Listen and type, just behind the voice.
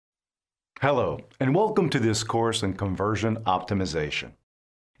Hello, and welcome to this course in conversion optimization.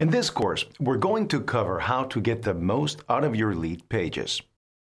 In this course, we're going to cover how to get the most out of your lead pages.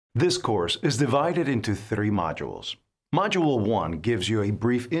 This course is divided into 3 modules. Module 1 gives you a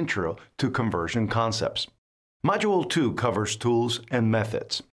brief intro to conversion concepts. Module 2 covers tools and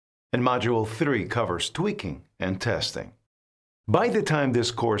methods. And Module 3 covers tweaking and testing. By the time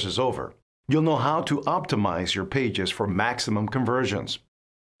this course is over, you'll know how to optimize your pages for maximum conversions.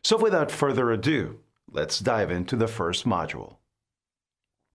 So without further ado, let's dive into the first module.